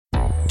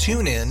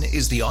TuneIn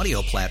is the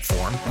audio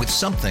platform with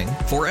something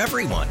for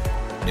everyone.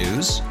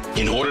 News.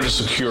 In order to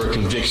secure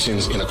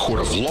convictions in a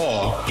court of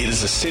law, it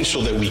is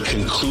essential that we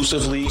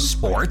conclusively.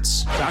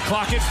 Sports. Shot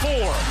clock at 4.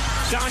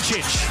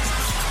 Doncic.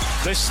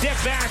 The step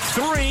back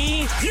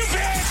 3. You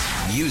bet.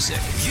 Music.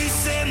 You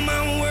set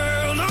my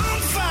world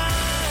on fire.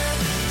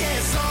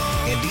 Yes,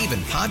 and even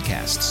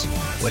podcasts.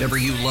 Whatever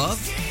you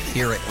love,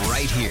 hear it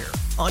right here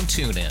on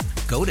TuneIn.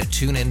 Go to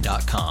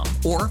TuneIn.com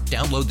or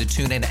download the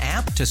TuneIn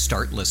app to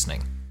start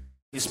listening.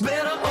 It's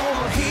better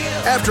over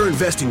here. After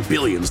investing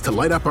billions to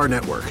light up our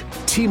network,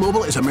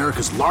 T-Mobile is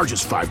America's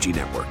largest 5G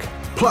network.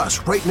 Plus,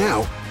 right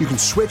now, you can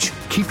switch,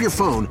 keep your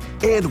phone,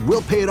 and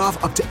we'll pay it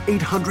off up to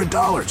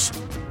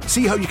 $800.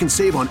 See how you can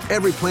save on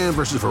every plan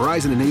versus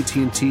Verizon and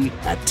AT&T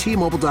at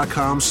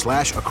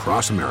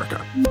T-Mobile.com/across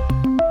America.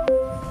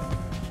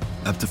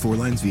 Up to 4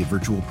 lines via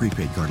virtual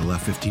prepaid card. Allow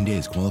 15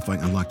 days. Qualifying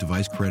unlocked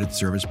device credit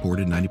service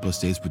ported 90+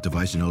 states with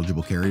device and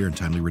eligible carrier and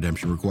timely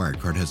redemption required.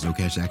 Card has no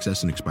cash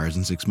access and expires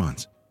in 6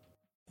 months.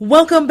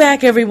 Welcome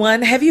back,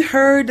 everyone. Have you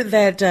heard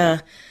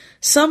that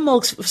some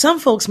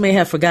folks may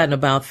have forgotten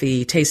about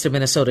the Taste of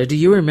Minnesota? Do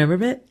you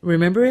remember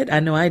it? I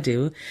know I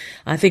do.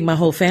 I think my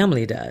whole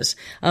family does.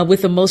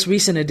 With the most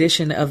recent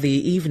edition of the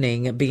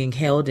evening being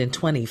held in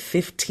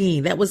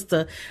 2015.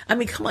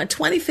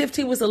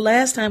 2015 was the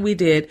last time we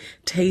did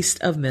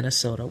Taste of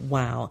Minnesota.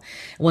 Wow.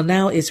 Well,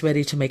 now it's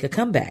ready to make a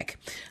comeback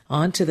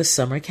onto the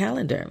summer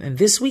calendar. And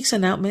this week's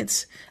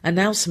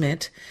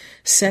announcement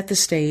set the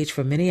stage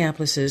for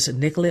Minneapolis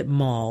Nicollet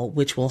Mall,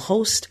 which will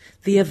host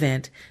the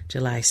event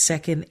July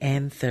 2nd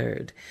and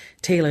 3rd.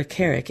 Taylor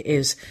Carik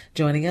is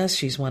joining us.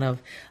 She's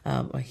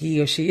he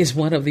or she is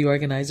one of the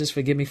organizers.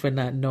 Forgive me for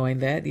not knowing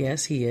that.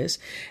 Yes, he is.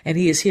 And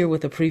he is here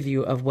with a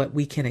preview of what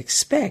we can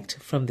expect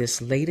from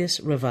this latest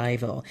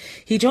revival.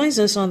 He joins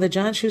us on the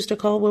John Schuster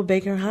Caldwell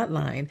Baker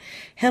Hotline.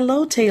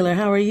 Hello, Taylor.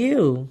 How are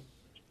you?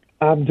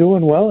 I'm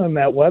doing well, and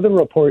that weather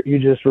report you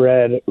just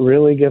read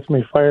really gets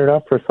me fired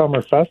up for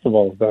summer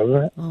festivals, doesn't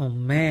it? Oh,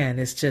 man,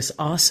 it's just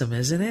awesome,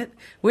 isn't it?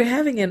 We're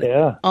having an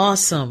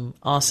awesome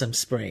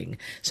spring,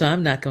 so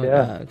I'm not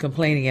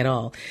complaining at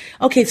all.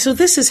 Okay, so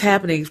this is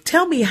happening.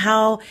 Tell me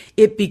how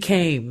it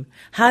became.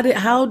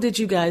 How did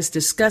you guys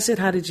discuss it?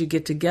 How did you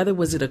get together?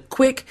 Was it a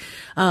quick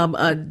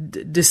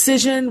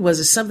decision? Was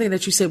it something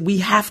that you said, we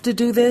have to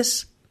do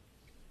this?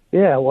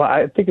 Yeah, well,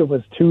 I think it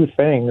was two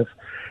things.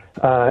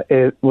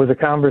 It was a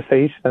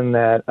conversation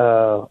that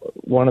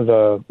one of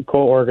the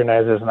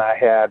co-organizers and I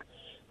had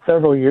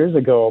several years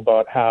ago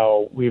about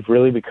how we've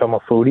really become a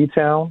foodie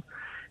town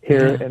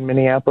here in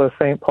Minneapolis,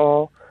 St.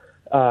 Paul.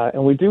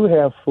 And we do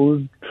have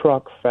food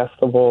truck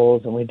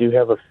festivals, and we do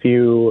have a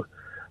few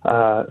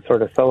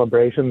sort of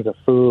celebrations of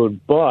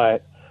food,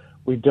 but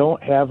we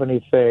don't have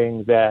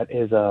anything that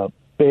is a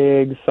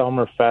big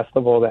summer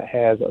festival that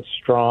has a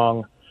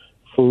strong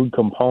food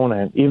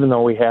component, even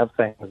though we have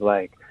things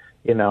like,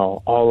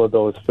 all of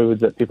those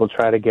foods that people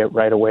try to get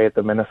right away at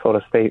the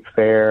Minnesota State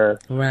Fair.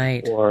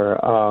 Right. Or,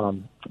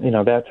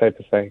 that type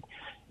of thing.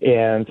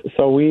 And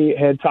so we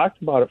had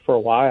talked about it for a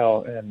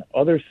while, and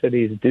other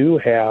cities do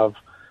have,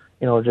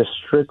 just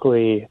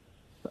strictly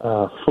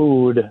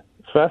food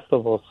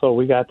festivals. So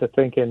we got to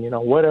thinking,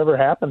 whatever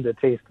happened to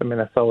Taste of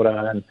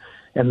Minnesota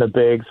and the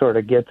big sort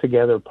of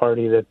get-together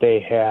party that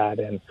they had.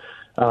 And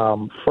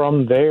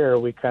from there,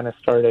 we kind of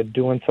started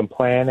doing some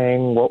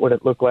planning. What would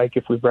it look like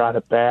if we brought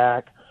it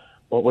back?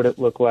 What would it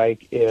look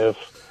like if,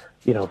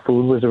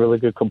 food was a really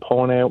good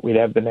component? We'd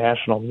have the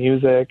national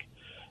music.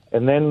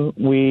 And then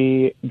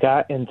we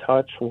got in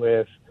touch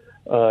with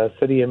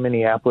City of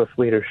Minneapolis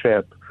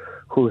leadership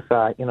who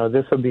thought,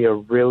 this would be a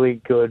really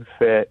good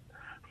fit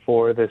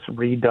for this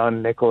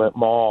redone Nicollet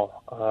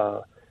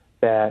Mall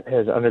that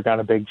has undergone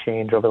a big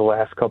change over the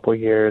last couple of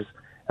years.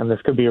 And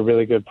this could be a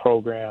really good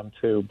program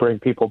to bring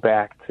people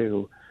back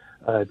to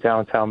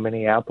downtown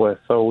Minneapolis.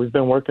 So we've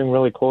been working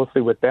really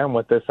closely with them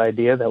with this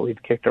idea that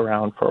we've kicked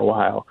around for a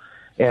while.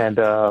 And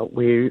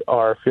we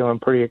are feeling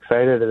pretty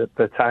excited that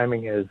the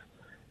timing is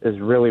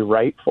really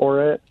right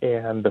for it.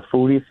 And the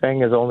foodie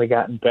thing has only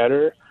gotten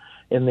better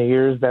in the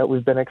years that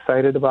we've been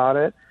excited about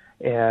it.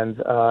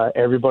 And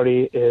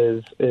everybody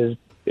is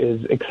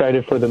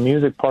excited for the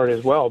music part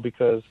as well,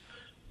 because,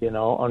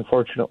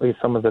 unfortunately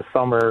some of the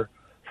summer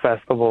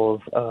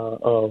festivals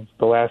of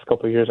the last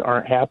couple of years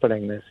aren't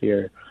happening this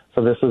year.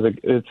 So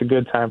it's a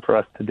good time for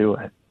us to do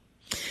it.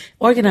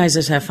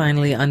 Organizers have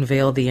finally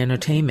unveiled the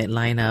entertainment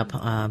lineup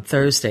on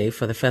Thursday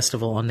for the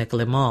festival on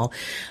Nicollet Mall.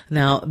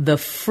 Now, the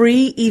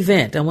free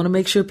event, I want to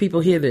make sure people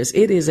hear this.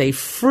 It is a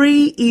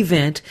free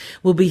event,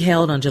 will be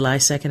held on July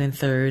 2nd and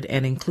 3rd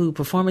and include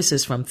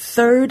performances from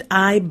Third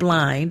Eye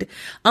Blind,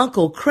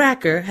 Uncle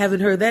Cracker,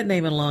 haven't heard that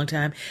name in a long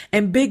time,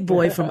 and Big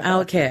Boy from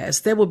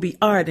Outkast. There will be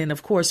art and,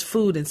 of course,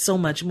 food and so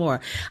much more.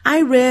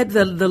 I read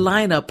the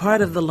lineup,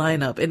 part of the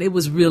lineup, and it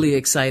was really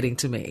exciting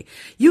to me.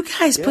 You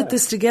guys put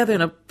this together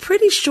in a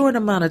pretty short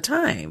amount of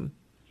time.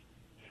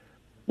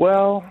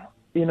 Well,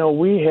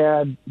 we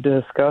had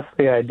discussed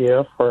the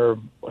idea for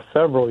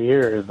several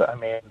years. I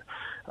mean,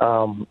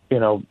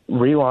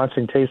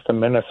 relaunching Taste of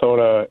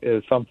Minnesota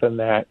is something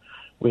that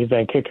we've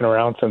been kicking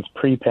around since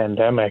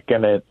pre-pandemic,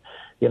 and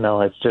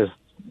it's just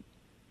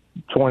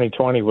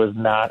 2020 was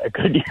not a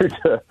good year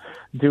to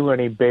do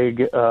any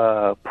big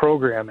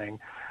programming.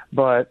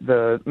 But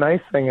the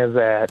nice thing is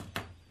that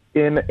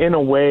in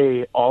a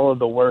way, all of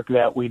the work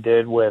that we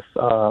did with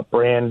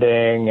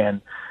branding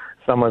and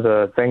some of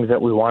the things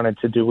that we wanted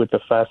to do with the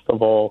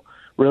festival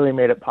really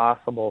made it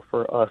possible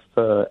for us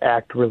to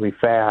act really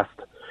fast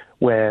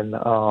when,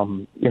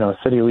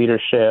 city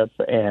leadership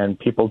and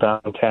people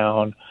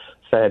downtown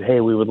said,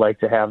 hey, we would like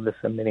to have this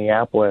in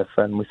Minneapolis.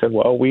 And we said,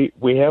 well, we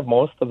have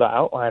most of the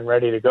outline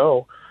ready to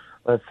go.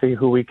 Let's see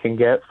who we can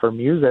get for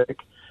music.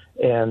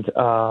 And,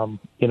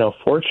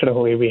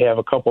 fortunately, we have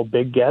a couple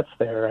big gets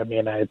there. I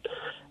mean,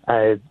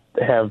 I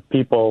have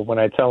people, when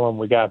I tell them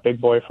we got Big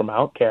Boy from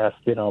Outkast,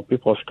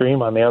 people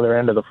scream on the other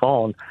end of the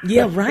phone.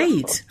 Yeah,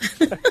 right.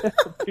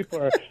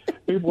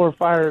 people are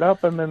fired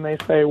up, and then they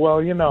say,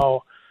 well,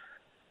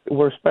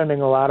 we're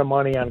spending a lot of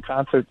money on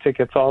concert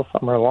tickets all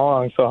summer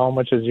long, so how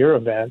much is your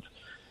event?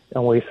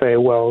 And we say,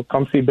 well,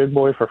 come see Big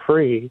Boy for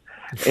free,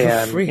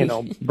 and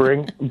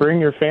bring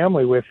your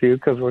family with you,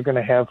 because we're going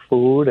to have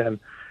food,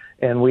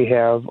 and we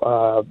have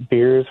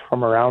beers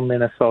from around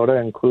Minnesota,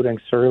 including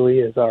Surly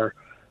is our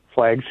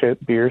flagship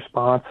beer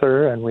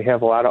sponsor, and we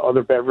have a lot of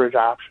other beverage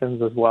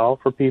options as well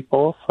for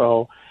people.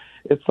 So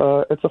it's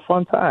a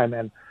fun time.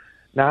 And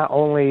not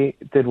only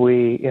did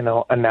we,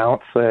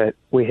 announce that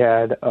we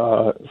had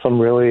some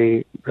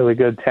really, really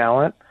good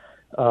talent,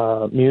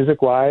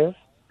 music-wise,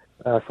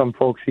 some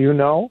folks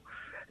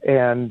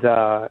and,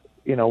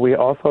 we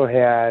also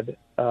had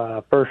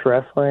First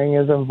Wrestling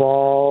is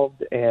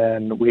involved,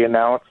 and we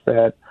announced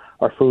that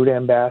our food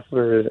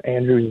ambassador is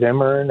Andrew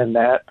Zimmern, and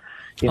that,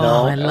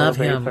 I love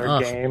him.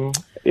 Our game.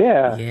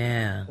 Yeah.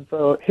 Yeah. And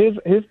so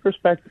his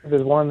perspective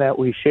is one that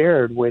we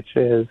shared, which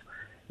is,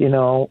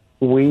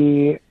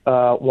 we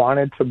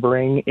wanted to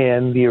bring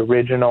in the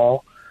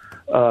original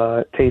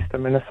Taste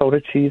of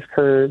Minnesota cheese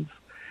curds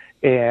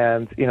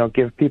and,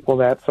 give people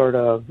that sort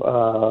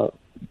of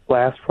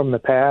blast from the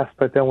past.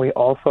 But then we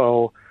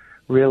also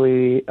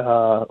really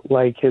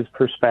like his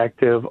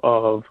perspective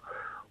of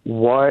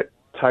what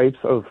types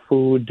of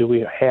food do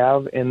we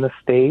have in the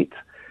state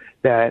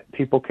that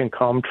people can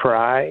come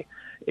try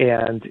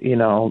and,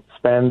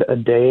 spend a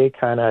day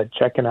kind of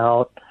checking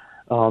out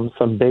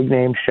some big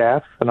name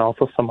chefs and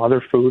also some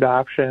other food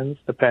options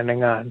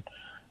depending on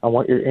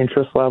what your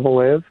interest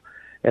level is,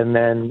 and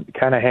then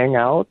kind of hang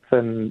out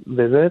and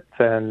visit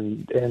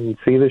and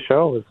see the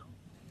shows.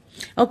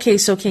 Okay,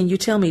 so can you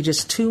tell me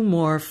just two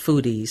more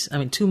types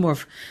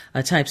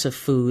of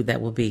food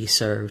that will be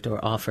served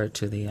or offered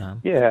to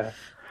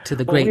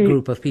the great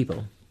group of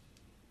people?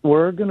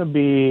 We're going to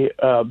be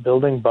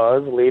building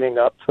buzz leading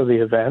up to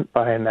the event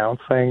by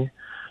announcing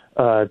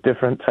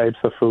different types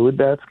of food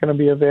that's going to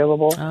be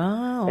available.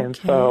 Oh, okay. And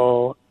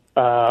so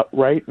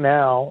right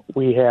now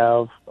we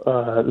have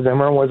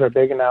Zimmer was our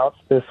big announce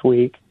this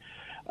week.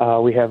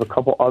 We have a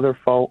couple other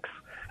folks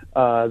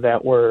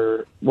that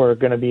we're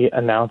going to be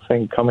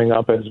announcing coming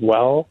up as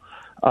well.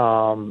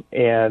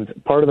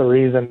 And part of the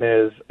reason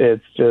is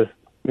it's just,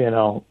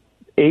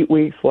 8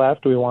 weeks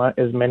left. We want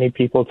as many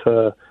people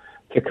to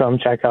come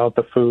check out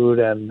the food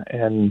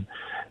and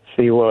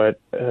see what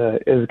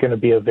is going to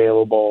be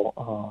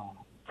available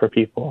for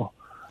people.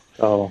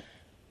 So,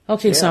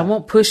 okay, so I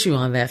won't push you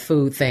on that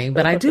food thing,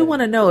 but I do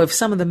want to know if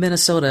some of the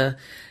Minnesota,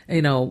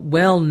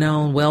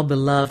 well-known,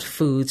 well-beloved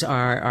foods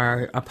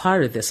are a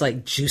part of this,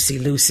 like Juicy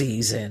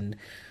Lucy's and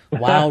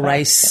wild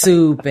rice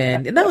soup.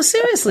 And no,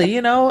 seriously,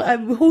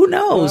 who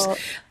knows?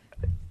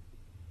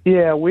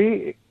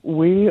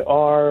 We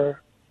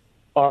are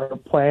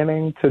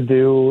planning to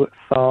do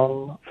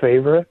some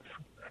favorites,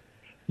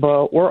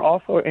 but we're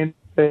also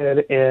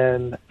interested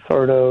in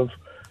sort of,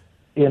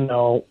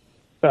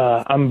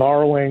 I'm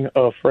borrowing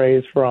a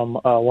phrase from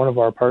one of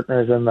our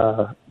partners in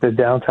the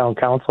downtown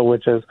council,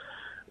 which is,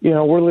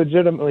 we're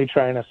legitimately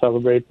trying to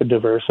celebrate the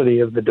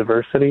diversity of the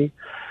diversity.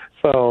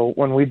 So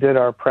when we did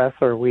our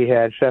presser, we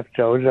had Chef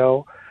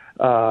Jojo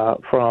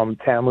from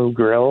Tamu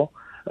Grill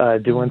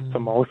doing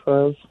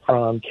samosas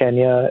from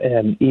Kenya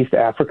and East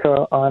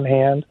Africa on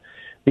hand,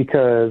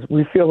 because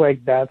we feel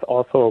like that's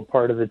also a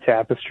part of the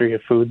tapestry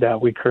of food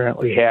that we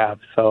currently have.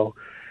 So,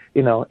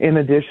 in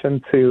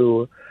addition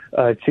to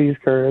cheese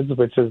curds,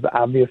 which is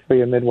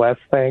obviously a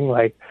Midwest thing,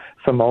 like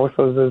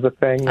samosas is a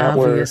thing that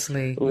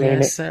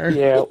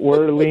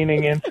we're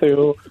leaning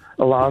into,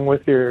 along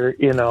with your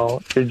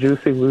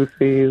Juicy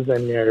Lucy's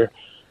and your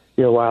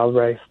wild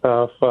rice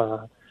stuff.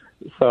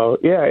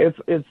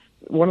 It's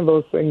one of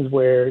those things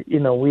where,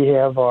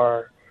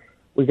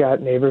 we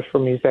got neighbors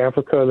from East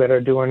Africa that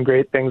are doing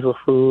great things with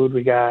food.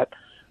 We got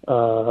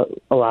a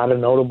lot of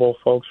notable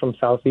folks from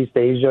Southeast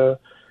Asia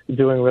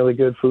doing really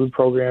good food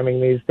programming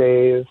these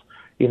days.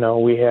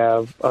 We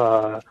have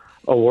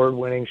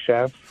award-winning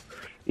chefs,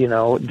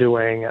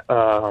 doing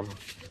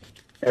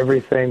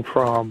everything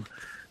from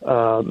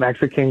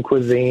Mexican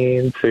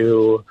cuisine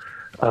to,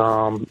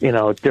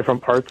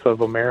 different parts of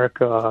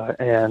America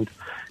and,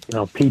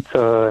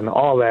 pizza and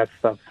all that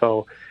stuff.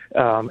 So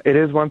it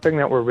is one thing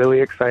that we're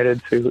really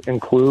excited to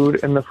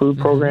include in the food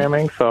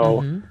programming.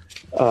 So,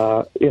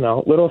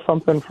 little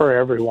something for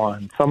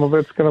everyone. Some of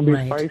it's going to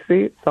be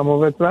spicy, some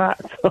of it's not.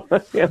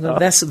 Well,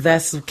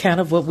 that's kind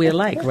of what we're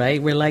like,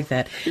 right? We're like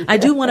that. I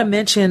do want to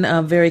mention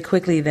very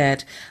quickly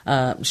that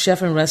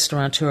chef and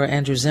restaurateur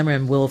Andrew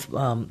Zimmerman will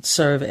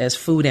serve as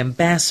food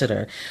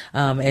ambassador.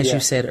 As you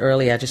said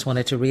earlier, I just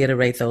wanted to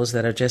reiterate those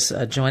that are just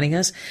joining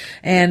us.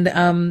 And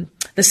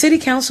the city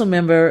council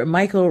member,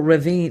 Michael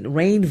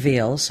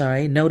Rainville,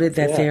 noted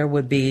that there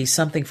would be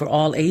something for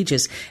all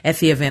ages at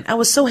the event. I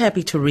was so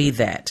happy to read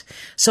that.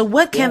 So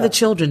what can the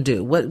children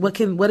do?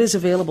 What is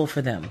available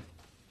for them?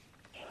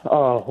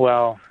 Oh,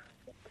 well,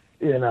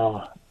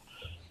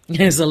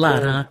 there's a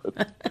lot, huh?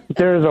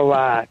 There's a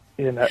lot.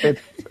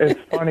 It's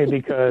funny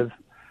because,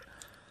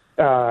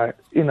 I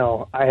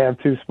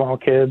have 2 small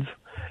kids.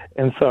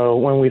 And so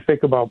when we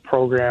think about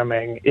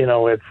programming,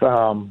 it's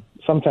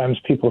sometimes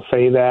people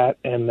say that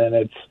and then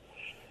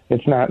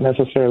it's not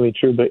necessarily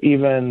true. But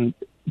even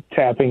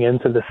tapping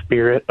into the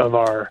spirit of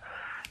our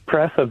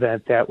press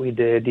event that we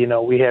did,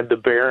 we had the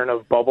Baron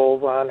of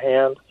Bubbles on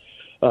hand,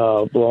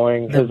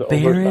 blowing his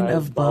Baron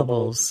of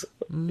bubbles.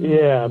 Mm.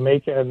 Yeah,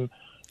 making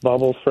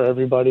bubbles for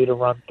everybody to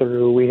run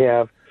through. We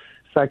have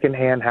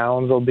secondhand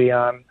hounds will be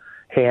on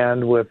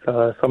hand with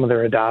some of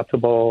their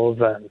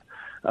adoptables, and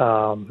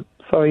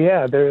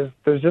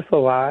there's just a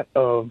lot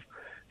of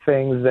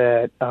things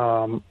that,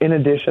 in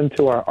addition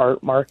to our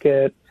art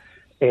market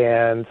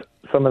and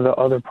some of the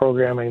other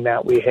programming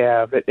that we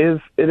have, it is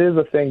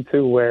a thing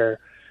too where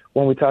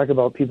when we talk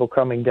about people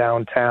coming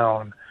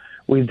downtown,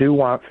 we do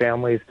want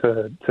families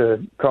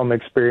to come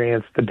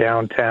experience the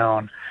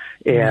downtown,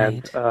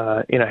 and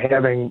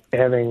having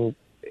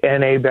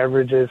NA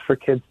beverages for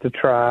kids to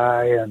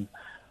try and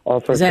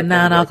all sorts. Is that of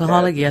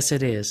non-alcoholic? Like yes,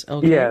 it is.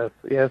 Okay.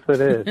 Yes,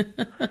 it is.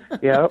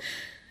 Yep.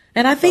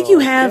 And I think you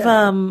have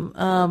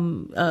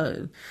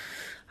I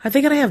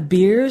think I have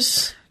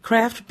beers,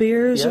 craft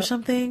beers or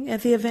something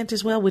at the event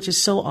as well, which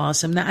is so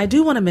awesome. Now, I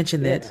do want to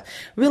mention that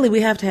really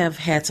we have to have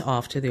hats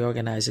off to the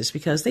organizers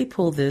because they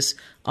pulled this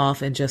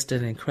off in just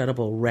an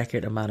incredible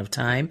record amount of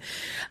time.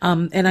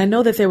 And I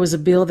know that there was a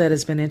bill that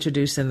has been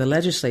introduced in the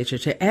legislature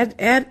to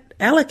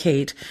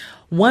allocate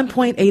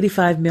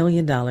 $1.85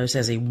 million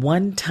as a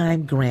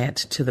one-time grant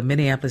to the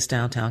Minneapolis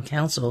Downtown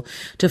Council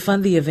to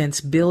fund the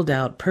event's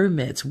build-out,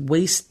 permits,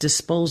 waste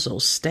disposal,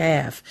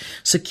 staff,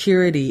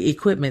 security,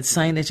 equipment,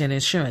 signage, and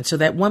insurance. So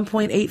that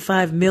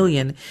 $1.85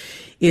 million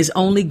is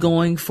only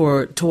going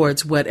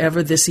towards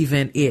whatever this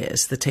event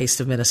is, the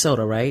Taste of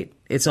Minnesota, right?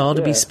 It's all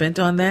to be spent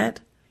on that?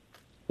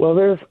 Well,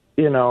 there's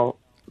a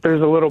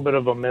little bit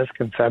of a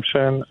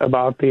misconception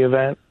about the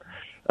event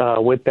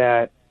with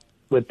that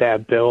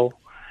bill.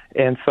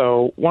 And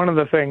so one of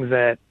the things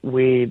that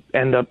we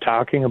end up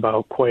talking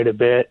about quite a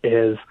bit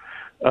is,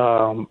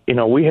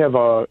 we have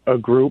a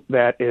group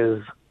that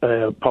is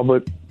a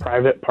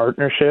public-private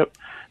partnership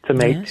to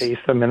make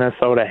Taste of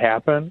Minnesota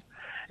happen.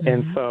 Mm-hmm.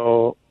 And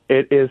so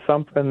it is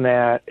something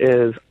that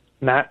is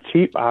not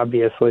cheap,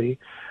 obviously,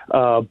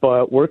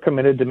 but we're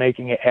committed to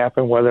making it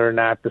happen whether or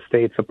not the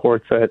state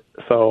supports it.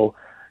 So,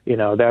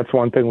 that's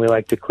one thing we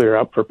like to clear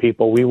up for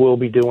people. We will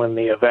be doing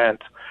the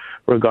event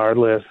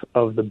regardless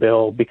of the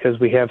bill because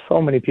we have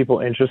so many people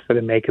interested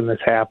in making this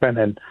happen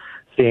and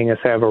seeing us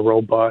have a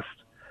robust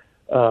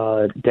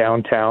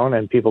downtown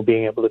and people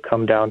being able to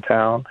come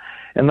downtown.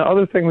 And the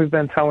other thing we've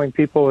been telling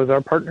people is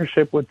our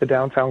partnership with the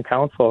Downtown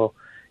Council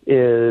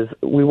is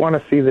we want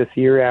to see this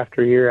year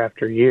after year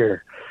after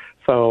year.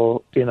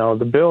 So,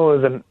 the bill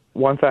isn't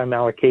one-time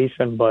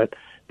allocation, but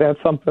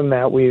that's something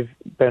that we've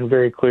been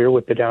very clear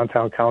with the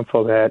Downtown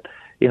Council that,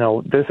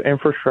 this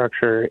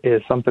infrastructure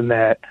is something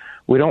that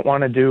we don't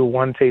want to do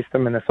one Taste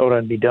of Minnesota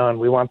and be done.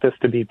 We want this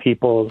to be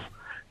people's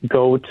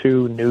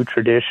go-to new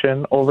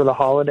tradition over the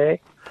holiday.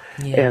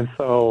 Yeah. And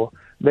so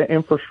the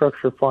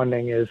infrastructure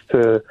funding is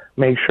to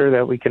make sure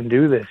that we can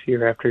do this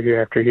year after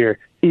year after year,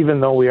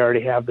 even though we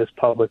already have this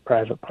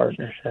public-private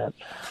partnership.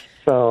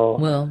 So,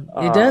 well,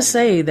 it does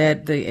say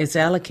that it's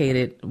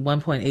allocated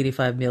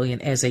 $1.85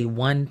 million as a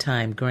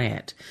one-time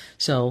grant.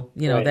 So,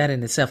 that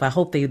in itself, I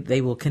hope they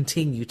will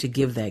continue to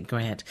give that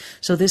grant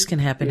so this can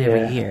happen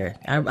every year.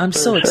 I'm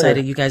so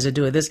excited you guys are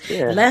doing this.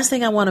 Yeah. The last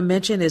thing I want to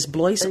mention is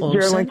Blois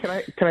Olson.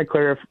 Geraldine, can I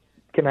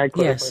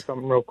clarify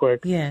something real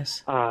quick?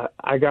 Yes.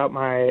 I got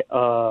my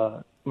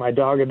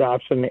dog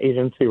adoption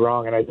agency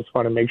wrong, and I just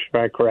want to make sure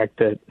I correct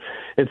it.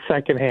 It's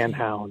Secondhand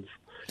Hounds.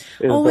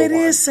 It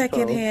is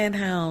Secondhand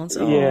Hounds.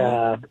 Oh.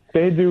 Yeah,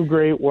 they do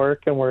great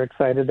work, and we're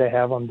excited to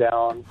have them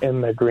down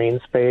in the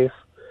green space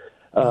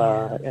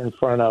in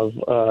front of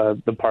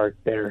the park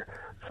there.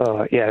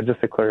 So, just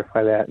to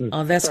clarify that. And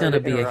that's going to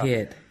be a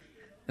hit.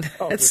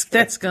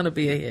 That's going to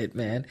be a hit,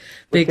 man.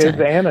 Big kids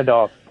time. And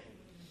adults.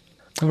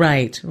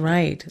 Right,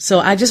 right. So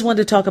I just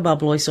wanted to talk about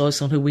Blois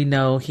Olson, who we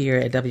know here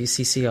at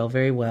WCCO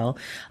very well.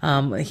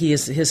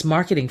 His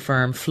marketing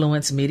firm,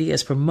 Fluence Media,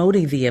 is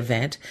promoting the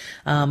event,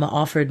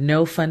 offered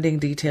no funding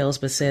details,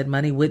 but said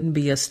money wouldn't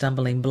be a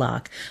stumbling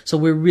block. So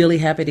we're really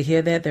happy to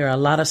hear that. There are a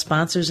lot of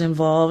sponsors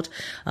involved,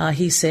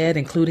 he said,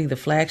 including the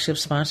flagship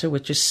sponsor,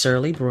 which is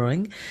Surly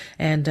Brewing.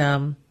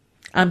 And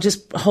I'm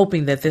just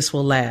hoping that this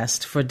will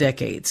last for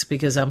decades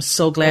because I'm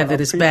so glad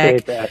that it's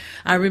back. That.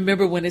 I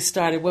remember when it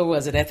started, where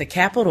was it? At the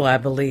Capitol, I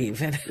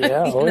believe. And,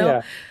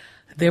 yeah,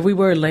 there we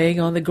were laying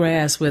on the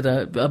grass with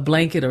a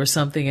blanket or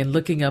something and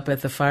looking up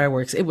at the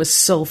fireworks. It was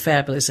so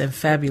fabulous and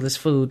fabulous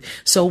food.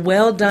 So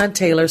well done,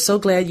 Taylor. So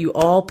glad you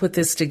all put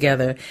this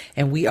together,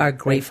 and we are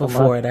grateful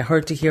for it. I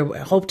hope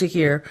to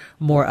hear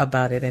more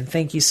about it, and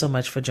thank you so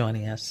much for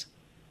joining us.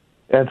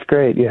 That's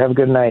great. You have a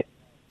good night.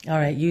 All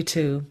right, you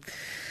too.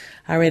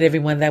 All right,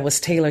 everyone, that was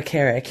Taylor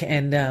Carik,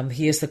 and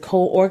he is the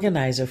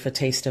co-organizer for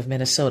Taste of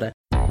Minnesota.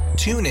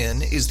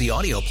 TuneIn is the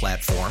audio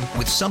platform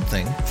with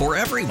something for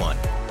everyone.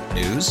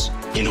 News.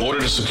 In order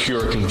to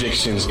secure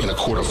convictions in a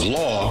court of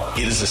law,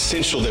 it is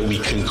essential that we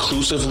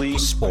conclusively.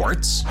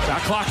 Sports.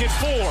 Shot clock at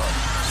 4.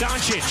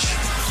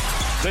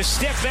 Doncic. The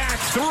step back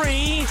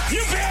 3.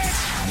 You bet.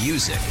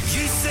 Music.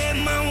 You set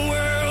my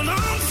world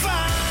on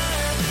fire.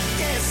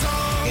 Yes,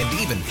 and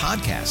even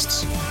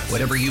podcasts.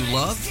 Whatever you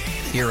love,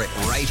 hear it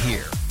right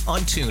here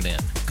on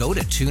TuneIn. Go to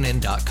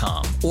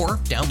TuneIn.com or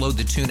download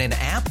the TuneIn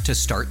app to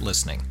start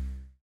listening.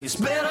 It's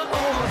better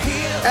over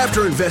here.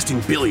 After investing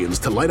billions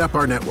to light up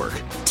our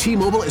network,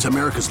 T-Mobile is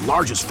America's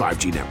largest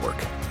 5G network.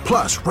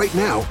 Plus, right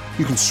now,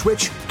 you can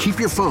switch, keep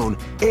your phone,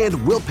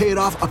 and we'll pay it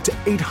off up to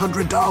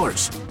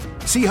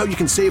 $800. See how you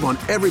can save on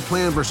every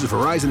plan versus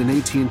Verizon and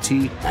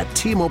AT&T at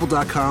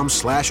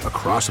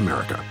T-Mobile.com/across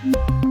America.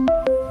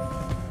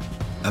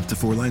 Up to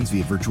 4 lines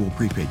via virtual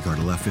prepaid card.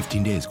 Allow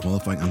 15 days.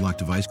 Qualifying unlocked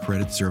device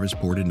credit service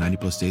ported 90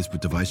 plus days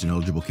with device and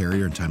eligible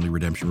carrier and timely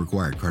redemption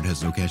required. Card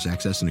has no cash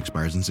access and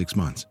expires in 6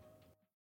 months.